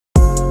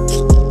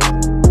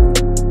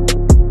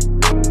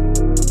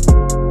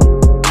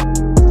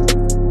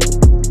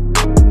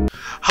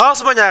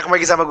Halo semuanya,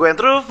 kembali sama gue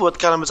Entruv.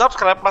 Buat kalian yang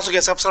subscribe, masuk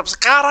ya subscribe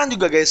sekarang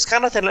juga guys.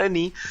 Karena channel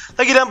ini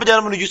lagi dalam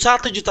perjalanan menuju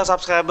 1 juta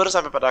subscriber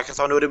sampai pada akhir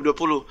tahun 2020.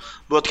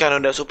 Buat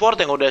kalian yang udah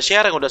support, yang udah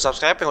share, yang udah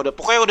subscribe, yang udah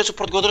pokoknya udah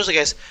support gue terus ya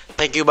guys.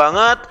 Thank you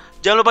banget.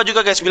 Jangan lupa juga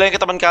guys, bilangin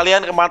ke teman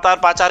kalian, ke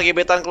mantan, pacar,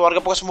 gebetan, keluarga,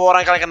 pokoknya semua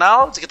orang yang kalian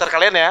kenal sekitar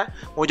kalian ya.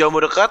 Mau jauh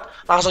mau dekat,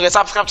 langsung guys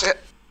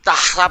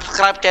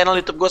subscribe channel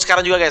YouTube gue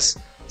sekarang juga guys.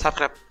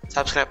 Subscribe.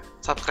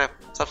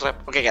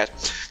 Oke guys.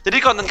 Jadi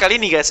konten kali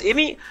ini guys,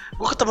 ini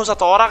gue ketemu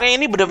satu orang yang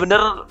ini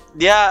bener-bener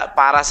dia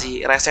parah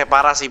sih, rese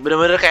parah sih.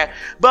 Bener-bener kayak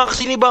bang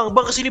kesini bang,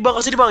 kesini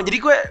bang. Jadi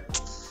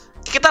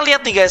kita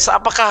lihat nih guys,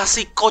 apakah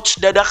si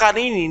coach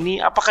dadakan ini nih,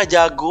 apakah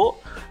jago,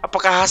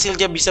 apakah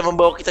hasilnya bisa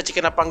membawa kita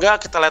chicken apa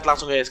enggak? Kita lihat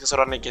langsung guys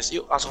keseruannya guys.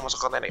 Yuk langsung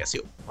masuk kontennya guys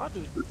yuk.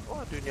 Waduh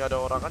ini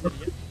ada orang kan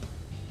jadinya.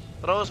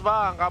 Terus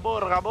bang,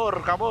 kabur.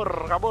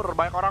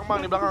 Banyak orang bang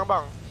di belakang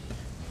bang.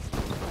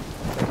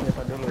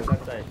 Kita dulu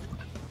santai.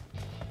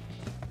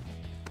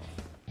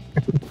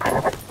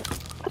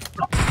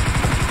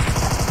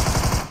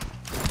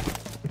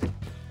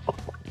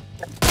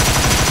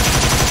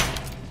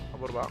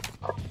 Kabur bang.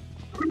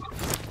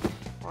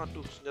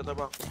 Waduh senjata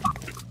bang.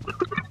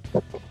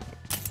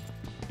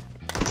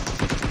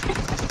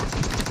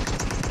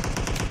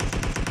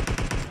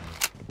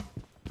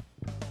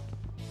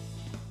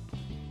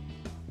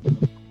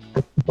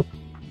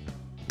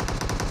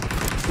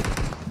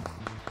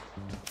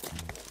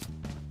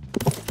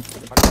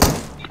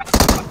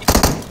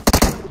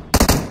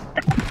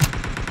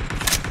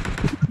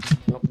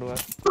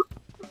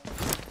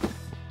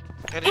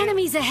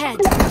 Enemies ahead.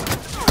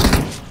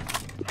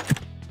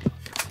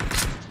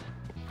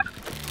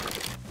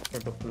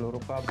 Untuk peluru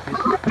Pubg.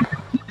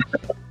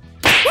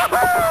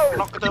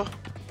 Knock itu.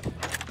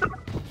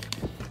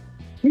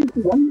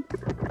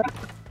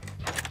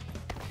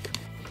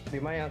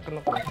 Lima yang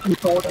kena.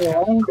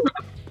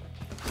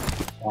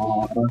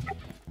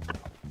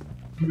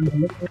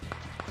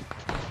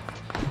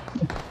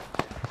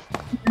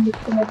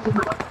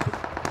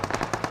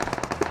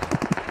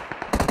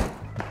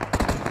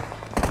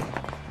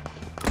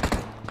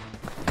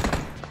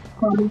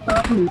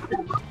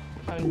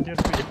 Anjir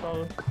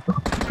pistol.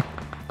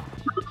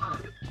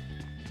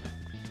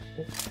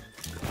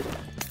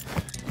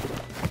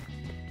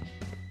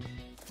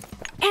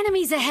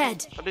 Enemies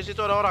ahead. Di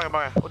situ ada orang ya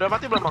bang ya? Udah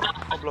mati belum bang?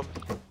 Oh belum.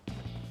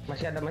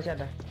 Masih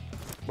ada.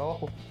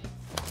 Bawaku.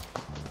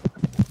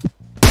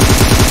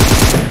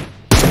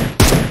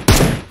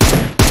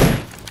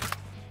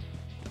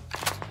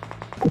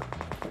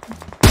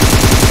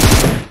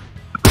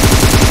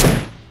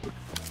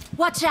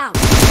 Watch out.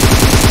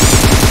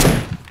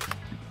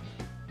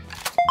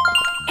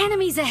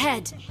 Enemies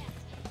ahead.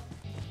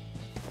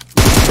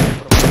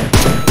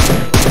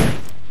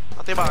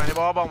 Mati bang, ini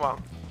bawa bang.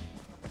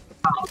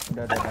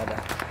 Udah.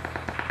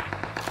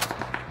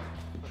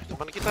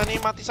 Teman kita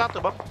nih mati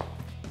satu bang.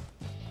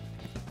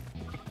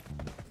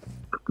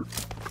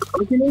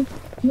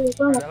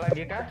 Ada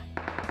lagi kah?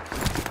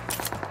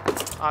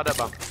 Ada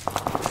bang.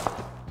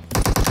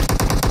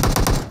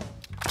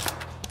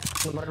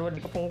 Nomor 2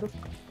 dikepung tuh.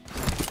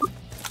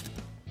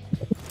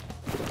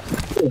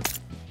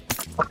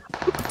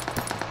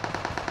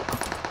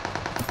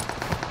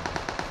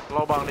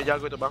 Lo bang,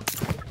 dijago itu bang.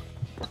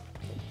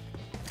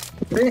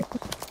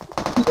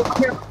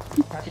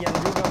 Kasihan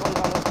juga bang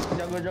kamu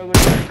jago-jago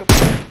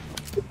dikepung.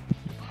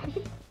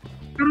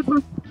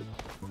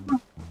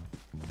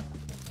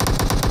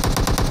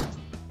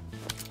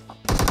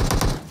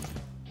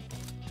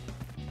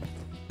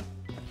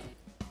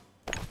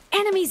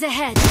 Enemies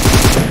ahead.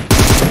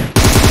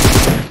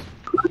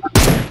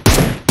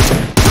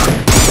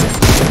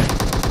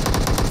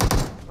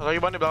 Lagi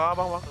bang di belakang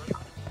abang bang.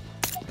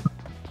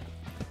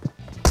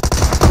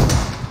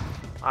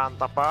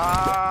 Mantap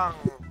bang.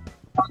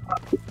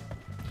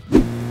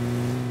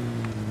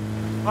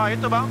 Wah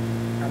itu bang.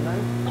 Kanan.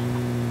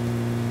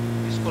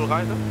 Di school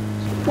kah itu?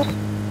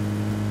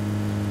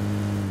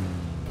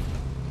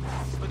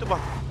 Oh, itu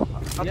bang.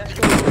 Iya.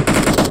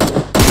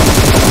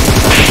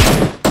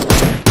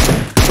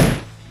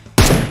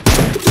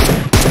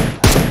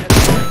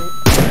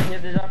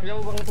 Jarak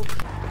jauh bang itu.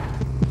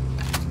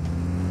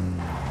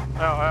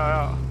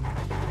 Ayo.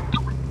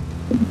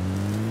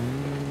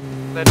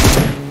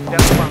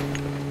 Lihat bang.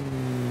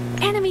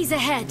 Enemies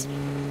ahead.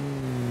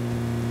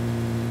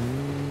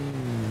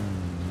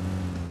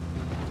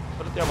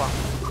 Berarti ya bang.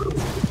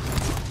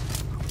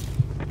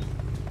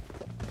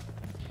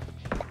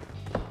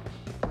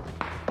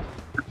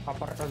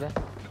 Apart ada.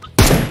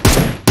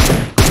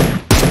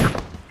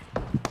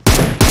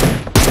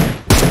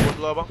 Buat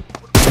dulu bang.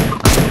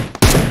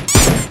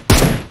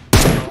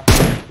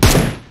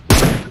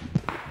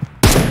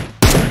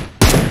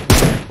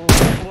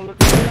 Mulut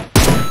dulu lah.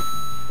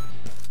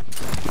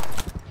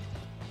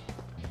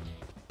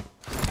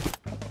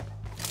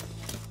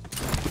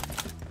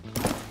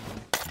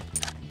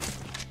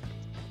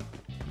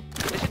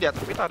 Ini sih di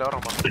atas kita ada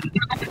orang bang.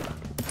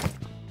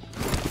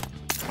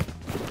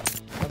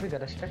 Tapi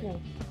gak ada stacknya.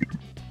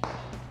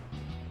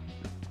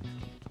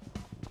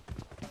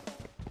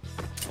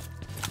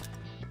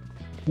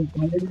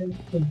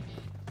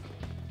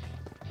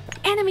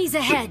 Enemies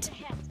ahead.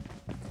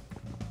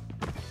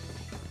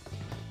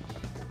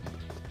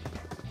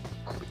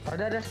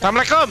 Ada.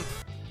 Assalamualaikum.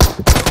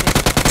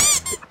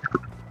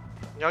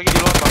 Ini lagi di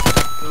luar bang,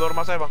 di luar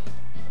rumah saya bang.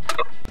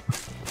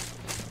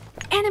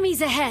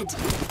 Enemies ahead.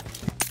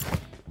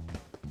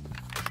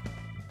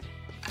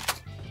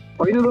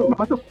 Oh ini lu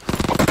masuk.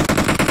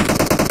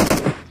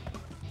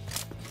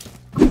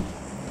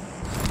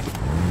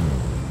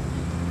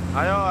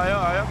 Ayo,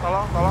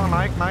 tolong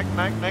naik.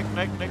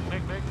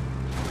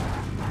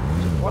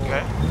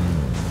 Oke.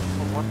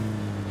 What?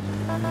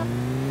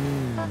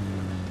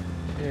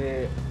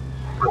 Iya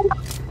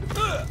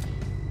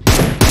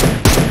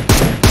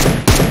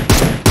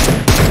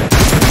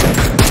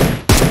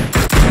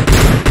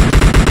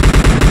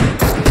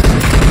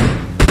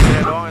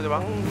doang itu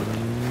bang.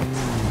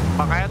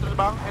 Makanya terus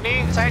bang,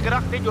 ini saya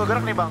gerak, dia juga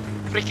gerak nih bang.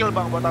 Free kill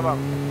bang buat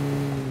abang.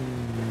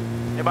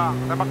 Nih bang,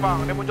 tembak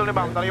bang, dia muncul nih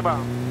bang, bentar lagi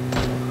bang.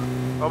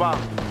 Oh bang.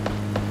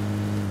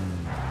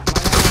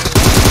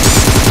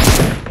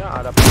 Ya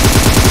ada.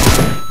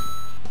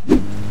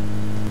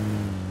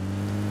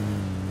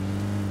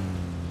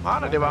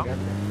 Mana dia bang?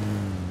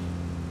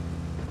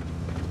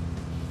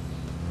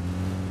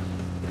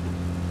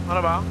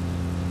 Mana bang?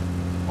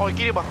 Oh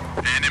kiri bang.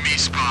 Enemy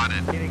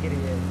spotted. Kiri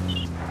ya.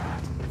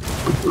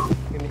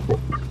 Ini.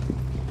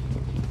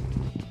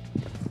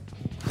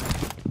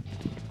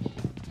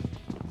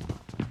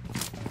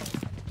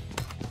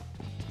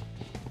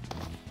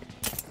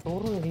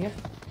 Turun dia.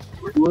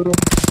 Turun.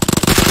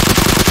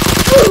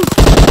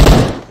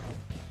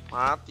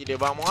 Mati deh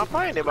bang, mau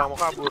ngapain deh bang, mau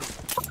kabur.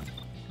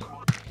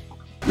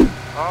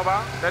 Oh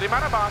bang, dari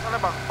mana bang asalnya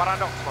bang?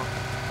 Paradox bang.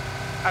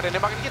 Ada yang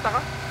nembakin kita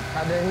kan?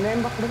 Ada yang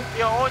nembak deh.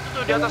 Ya oh itu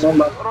tuh di atas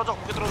Nembak.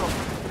 bukit rojok.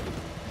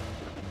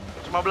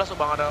 15 tuh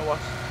bang ada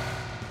was.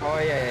 Oh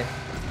iya.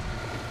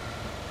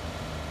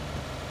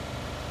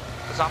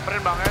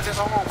 Samperin bang ya, dia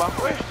songong bang.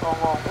 Weh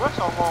songong.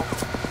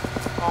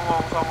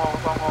 Songong.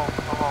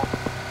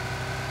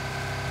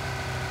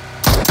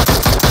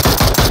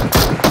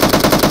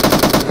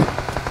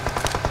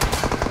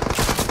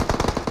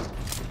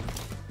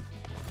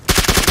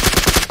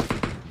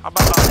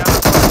 Abang bang, jangan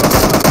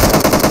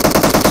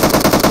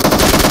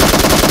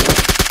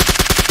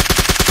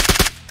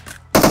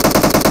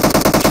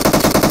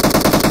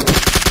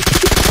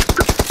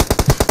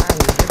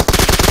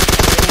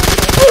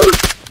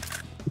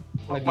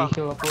Lagi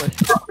show aku.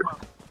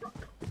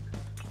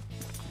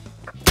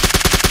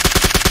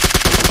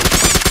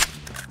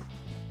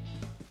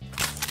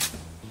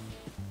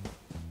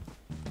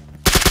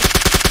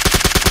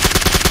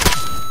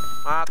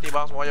 mati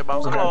bang semuanya bang.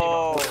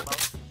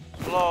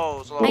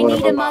 Slow. I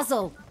need a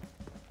muzzle.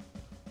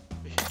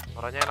 Ih,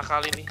 suaranya enak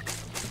kali nih.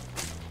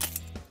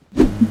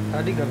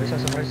 Tadi gak bisa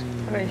spray.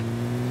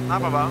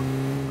 Kenapa bang?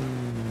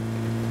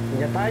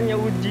 Nyatanya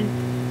uji.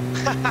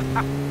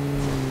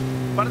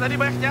 Baru tadi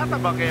banyak nyata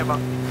bang kayaknya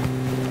bang.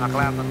 Nggak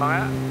kelihatan bang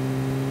ya.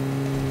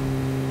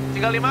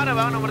 Tinggal 5 ada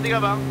bang, nomor 3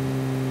 bang.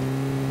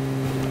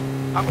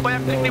 Aku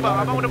banyak trik nih bang,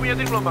 abang udah punya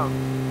trik belum bang?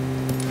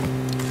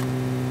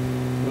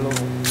 Belum.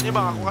 Ini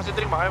bang, aku kasih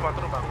trik bang, ayo bang,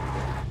 terus bang.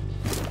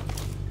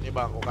 Ini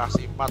bang, aku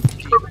kasih 4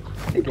 biji.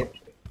 Dikit.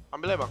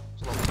 Ambil aja bang,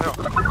 slow, ayo.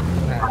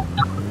 Nah,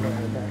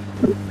 udah.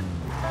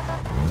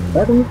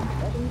 Baru.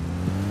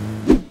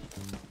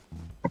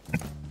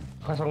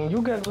 Kosong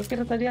juga, gue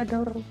kira tadi ada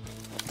orang.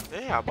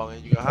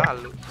 Abangnya juga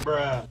halu.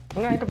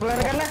 Enggak, itu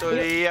pelarian kan lah. Tuh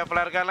dia,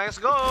 flare gun, let's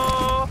go.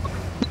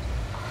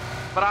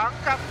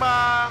 Berangkat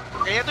bang.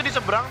 Kayaknya tuh di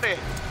seberang deh.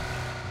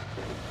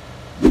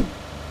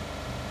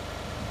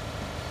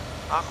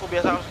 Aku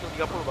biasa harus ke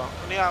 30 bang.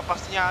 Ini ya,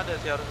 pastinya ada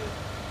sih harusnya.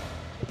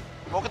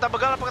 Mau kita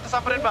begal apa kita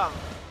samperin bang?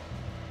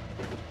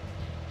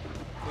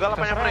 Begal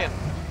apa Terserah. nyamperin?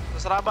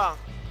 Terserah bang.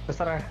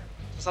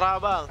 Terserah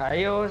bang.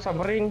 Ayo,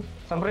 samperin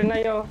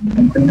ayo.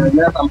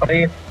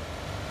 Samperin.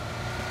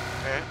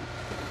 Oke.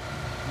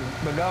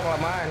 Begal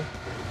kelamaan.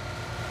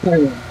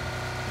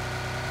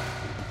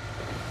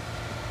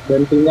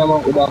 Bensinnya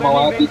udah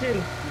mau habis. Bensin.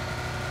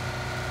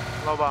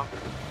 Lo bang.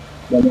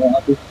 Udah mau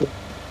habis.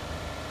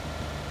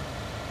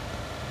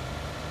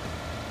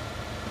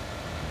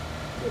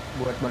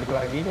 Buat balik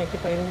lagi nya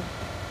kita ini.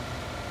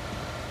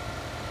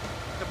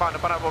 Itu bang,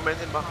 depan ada bom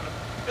bensin bang.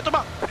 Itu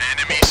bang.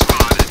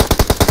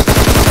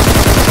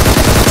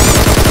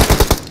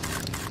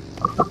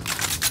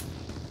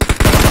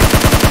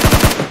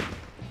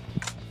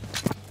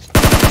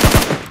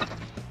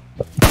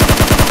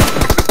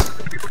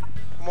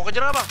 Mau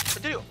kejar nggak bang?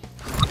 Kejar yuk.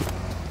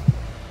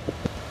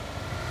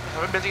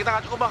 Sampai bensin kita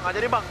nggak cukup bang, nggak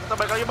jadi bang. Kita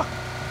balik lagi bang.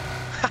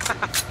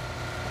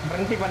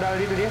 Berhenti padahal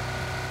itu dia.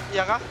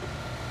 Iya kah?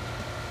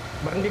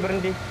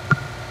 Berhenti.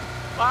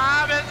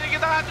 Wah, bensin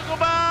kita nggak cukup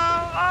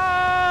bang.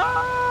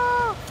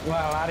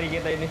 Wah, lari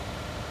kita ini.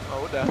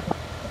 Oh udah.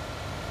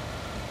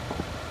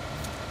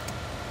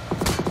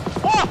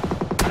 Wah,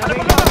 ada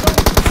begal. begal.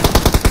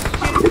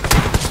 Wah.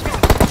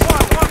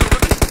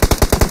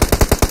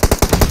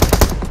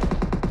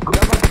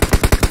 Udah, Bang.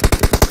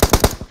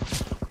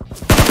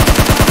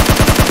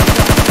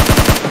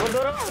 Aku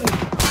turun.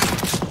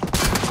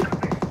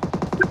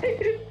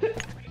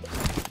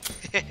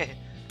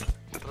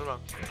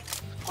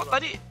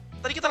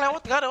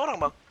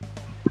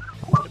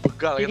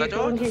 Begal kita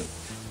turun, coy. Ki.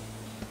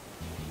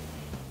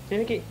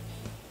 Sini Ki.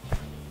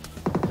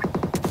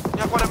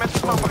 Ya aku ada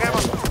medkit bang, pakai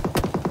bang.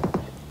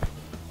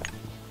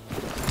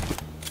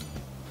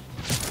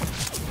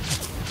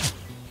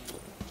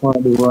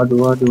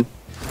 Waduh.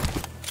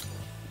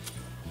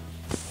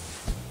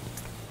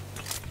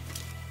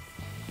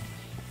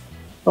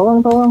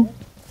 Tolong.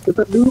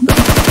 Cepet dulu.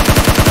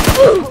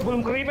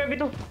 Belum ke revive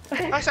itu.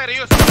 Ah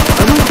serius?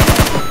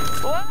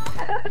 Wah.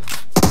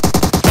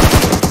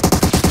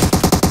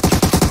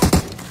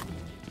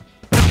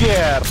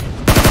 Gear.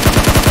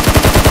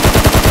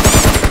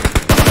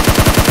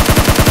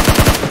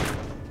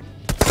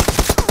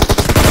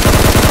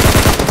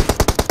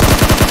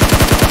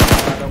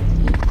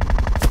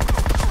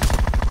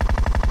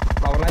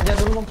 Lawan aja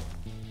dulu, Bang.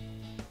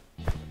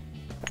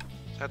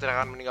 Saya tidak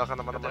akan meninggalkan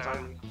teman-teman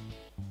saya.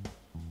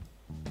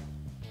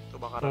 Itu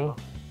bakaran bang.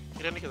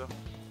 Kira nih gitu.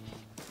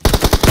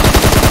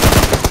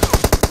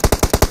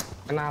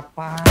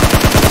 Kenapa?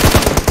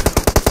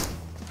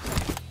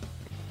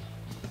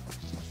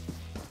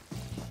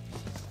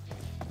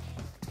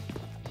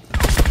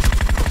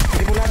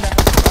 Ini pun ada.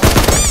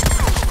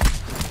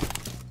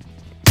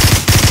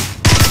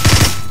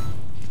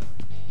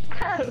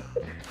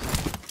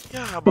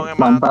 Ya abang yang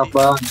Mantap mati.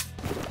 bang.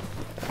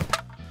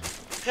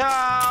 Ya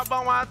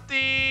abang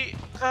mati.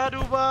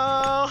 Aduh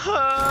bang.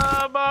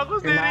 Bang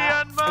aku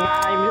sendirian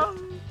bang.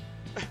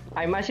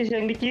 Aim assist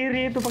yang di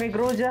kiri itu pakai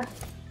groza.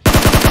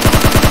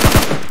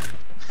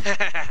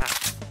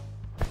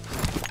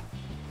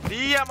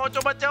 Dia mau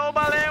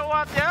coba-coba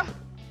lewat ya.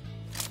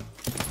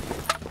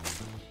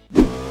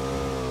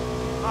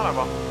 Mana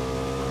bang?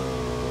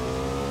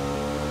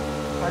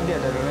 Tadi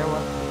ada yang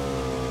lewat.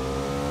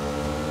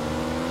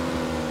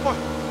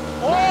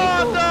 Oh, Nah,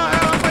 itu. ada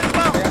apa itu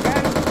bang? Ya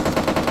kan?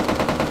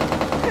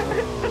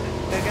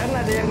 Ya kan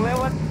ada yang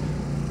lewat.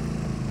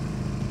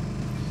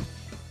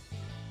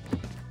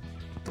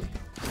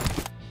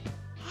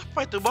 Apa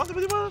itu bang?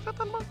 Tiba-tiba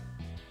kelihatan bang.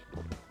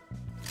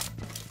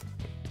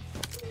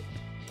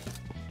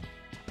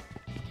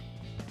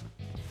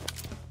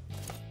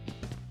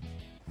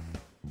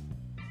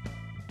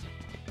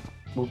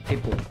 Bukti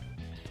pun.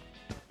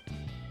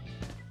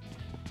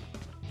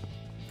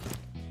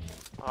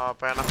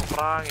 Pengen aku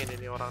perangin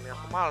ini orang nih,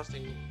 aku males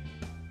nih.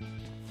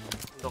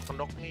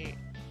 Kendok-kendok nih.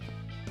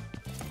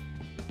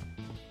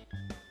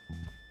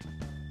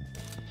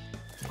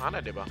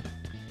 Mana deh bang?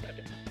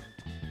 Ada.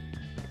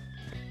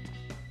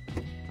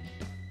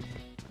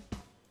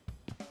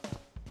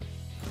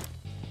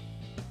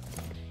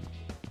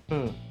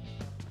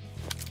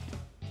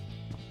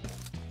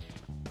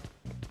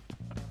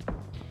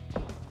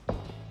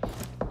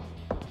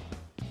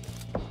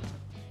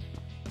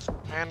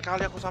 Pengen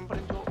kali aku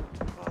samperin tuh.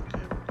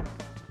 Oke.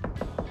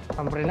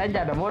 Samperin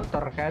aja, ada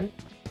motor kan.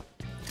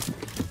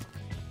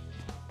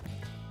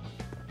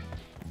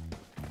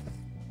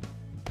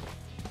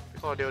 Tapi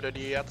kalau dia udah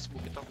di atas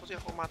bukit aku sih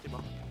aku mati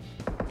bang.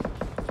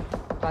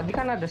 Tadi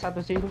kan ada satu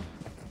sini.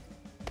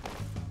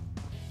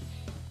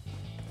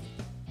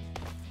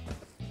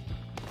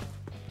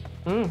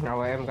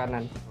 AWM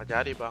kanan. Nggak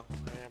jadi bang.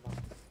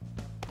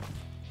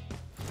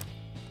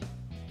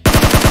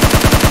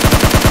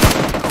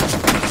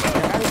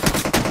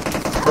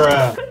 Bang.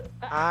 Ya kan?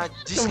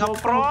 Ajis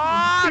ngepron.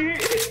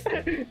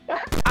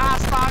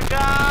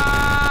 Astaga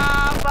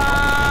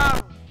bang.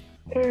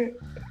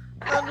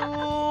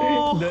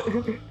 Aduh.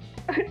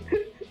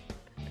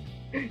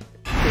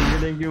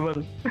 Thank you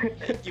bang.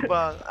 Thank you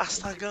bang.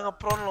 Astaga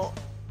ngepron lo.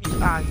 Ih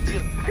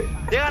anjir.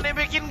 Dia nggak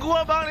nembekin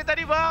gua bang nih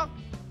tadi bang.